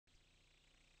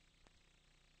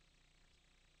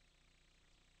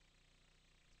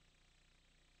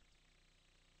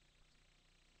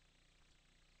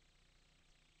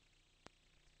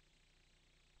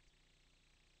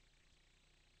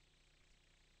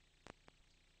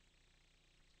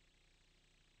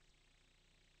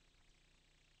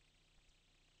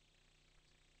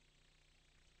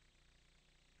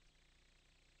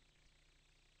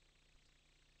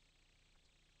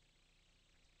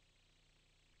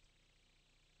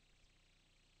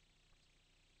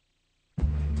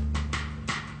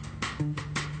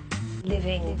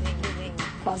living,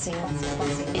 buzzing,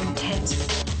 intense,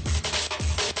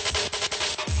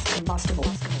 combustible,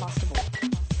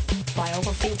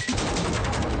 biography,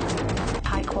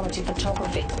 high-quality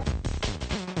photography.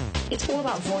 It's all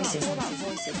about voices,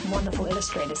 wonderful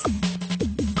illustrators,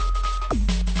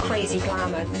 crazy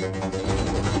glamour,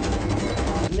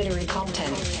 literary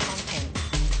content,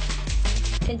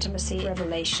 intimacy,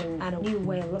 revelation, and a new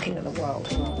way of looking at the world.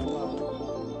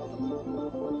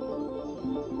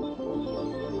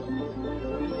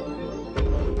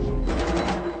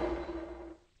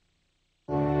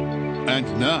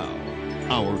 And now,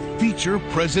 our feature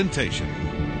presentation.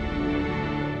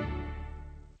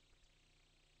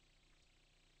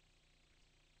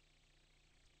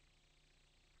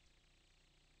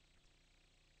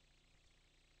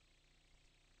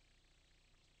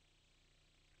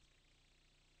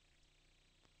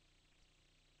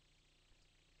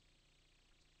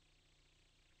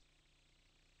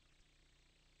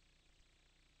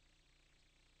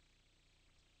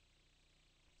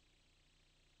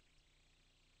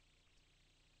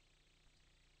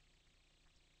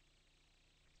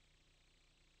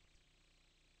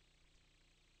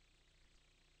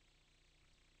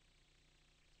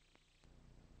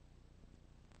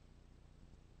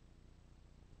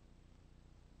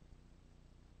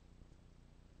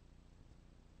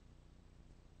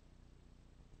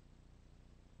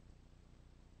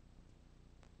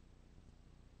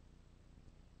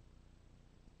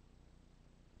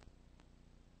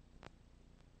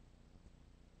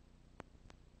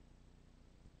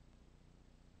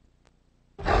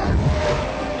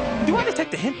 Do I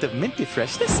detect a hint of minty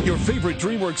freshness? Your favorite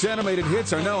DreamWorks animated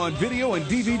hits are now on video and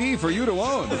DVD for you to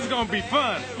own. This is gonna be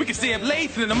fun. We can stay up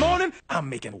late, and in the morning, I'm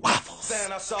making waffles.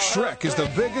 Shrek is the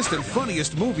biggest and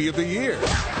funniest movie of the year.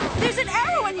 There's an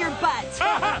arrow in your butt.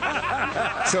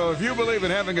 So if you believe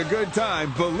in having a good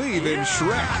time, believe in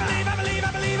Shrek.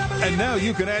 And now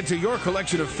you can add to your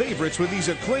collection of favorites with these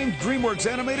acclaimed DreamWorks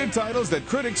animated titles that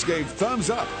critics gave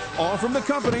thumbs up, all from the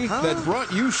company that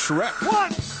brought you Shrek.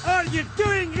 What are you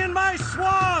doing in my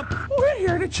swamp? We're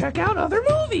here to check out other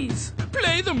movies.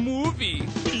 Play the movie.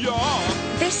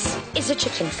 Yeah. This is a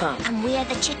chicken farm, and we're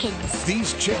the chickens.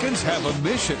 These chickens have a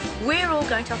mission. We're all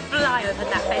going to fly over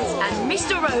that fence, and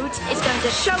Mr. Rhodes is going to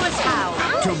show us how.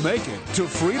 To make it to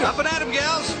freedom. Up and at 'em,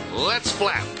 gals. Let's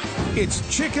flap. It's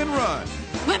Chicken Run.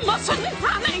 We mustn't be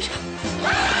running.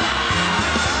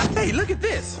 Hey, look at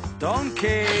this.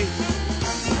 Donkey.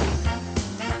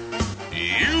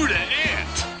 You the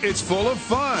ant. It's full of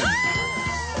fun,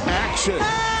 action,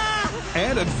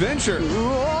 and adventure.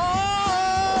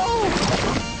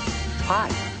 Hi.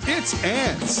 It's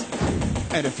Ants.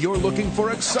 And if you're looking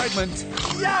for excitement,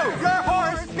 Yo, your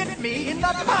horse bit me in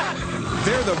the butt.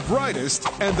 they're the brightest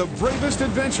and the bravest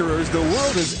adventurers the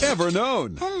world has ever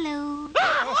known. Hello.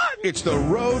 It's the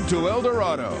road to El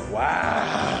Dorado.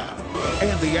 Wow.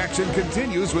 And the action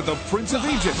continues with the Prince of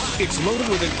Egypt. It's loaded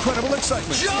with incredible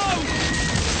excitement,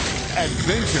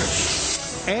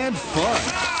 adventure, and fun.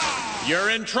 You're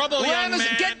in trouble, young man.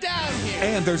 Get down here.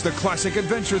 And there's the classic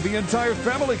adventure the entire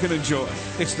family can enjoy.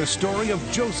 It's the story of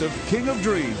Joseph, King of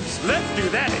Dreams. Let's do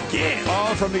that again.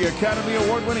 All from the Academy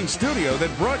Award-winning studio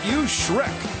that brought you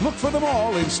Shrek. Look for them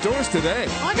all in stores today.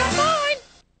 I got mine.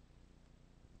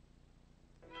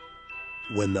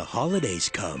 When the holidays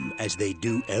come, as they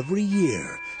do every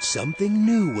year, something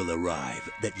new will arrive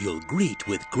that you'll greet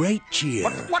with great cheer.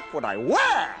 What would I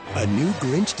wear? A new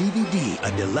Grinch DVD,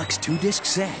 a deluxe 2-disc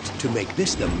set to make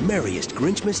this the merriest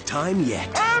Grinchmas time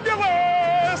yet.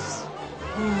 Fabulous!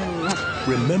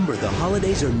 Remember, the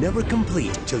holidays are never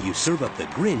complete till you serve up the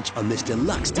Grinch on this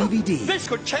deluxe DVD. This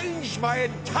could change my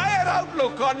entire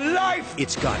outlook on life.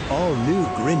 It's got all new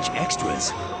Grinch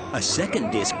extras. A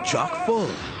second disc chock full.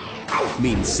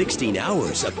 Means 16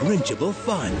 hours of Grinchable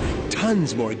fun.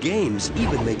 Tons more games.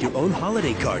 Even make your own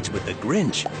holiday cards with the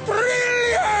Grinch.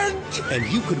 Brilliant! And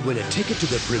you could win a ticket to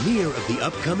the premiere of the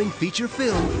upcoming feature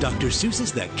film, Dr.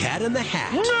 Seuss's The Cat in the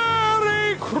Hat.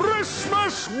 Merry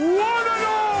Christmas, one and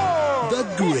all! The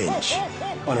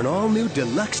Grinch. On an all-new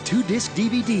deluxe 2-disc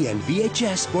DVD and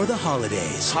VHS for the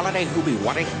holidays. Holiday who be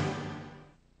wanting?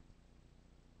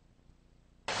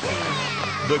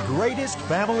 The greatest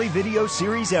family video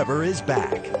series ever is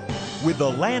back with The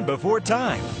Land Before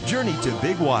Time, Journey to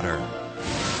Big Water.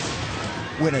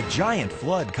 When a giant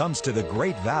flood comes to the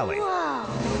Great Valley,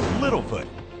 Littlefoot,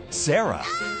 Sarah,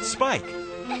 Spike,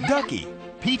 Ducky,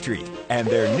 Petrie, and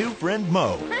their new friend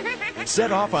Mo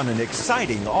set off on an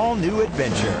exciting all-new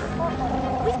adventure.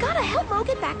 We've got to help Mo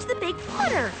get back to the big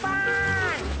water.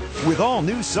 With all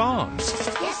new songs.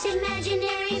 Yes,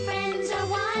 imaginary friends are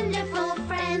wonderful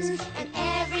friends, and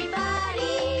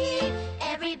everybody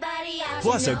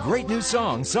plus a great new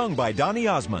song sung by Donny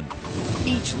Osmond.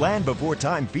 Each Land Before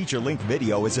Time feature-length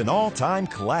video is an all-time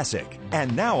classic.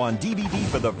 And now on DVD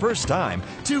for the first time,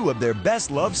 2 of their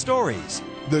best love stories,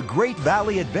 The Great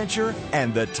Valley Adventure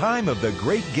and The Time of the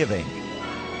Great Giving.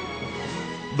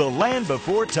 The Land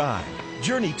Before Time,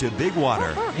 Journey to Big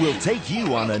Water, will take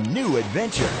you on a new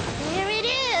adventure. Here it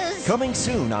is! Coming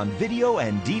soon on video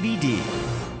and DVD.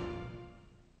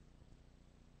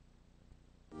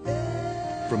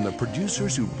 From the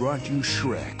producers who brought you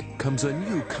Shrek comes a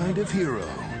new kind of hero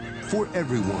for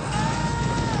everyone.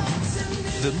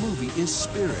 The movie is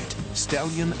Spirit,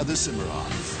 Stallion of the Cimarron.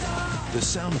 The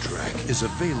soundtrack is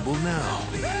available now,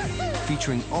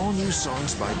 featuring all new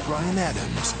songs by Bryan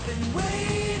Adams,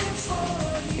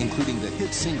 including the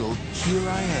hit single Here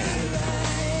I Am.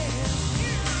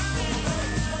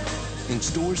 In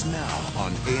stores now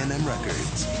on A&M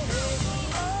Records.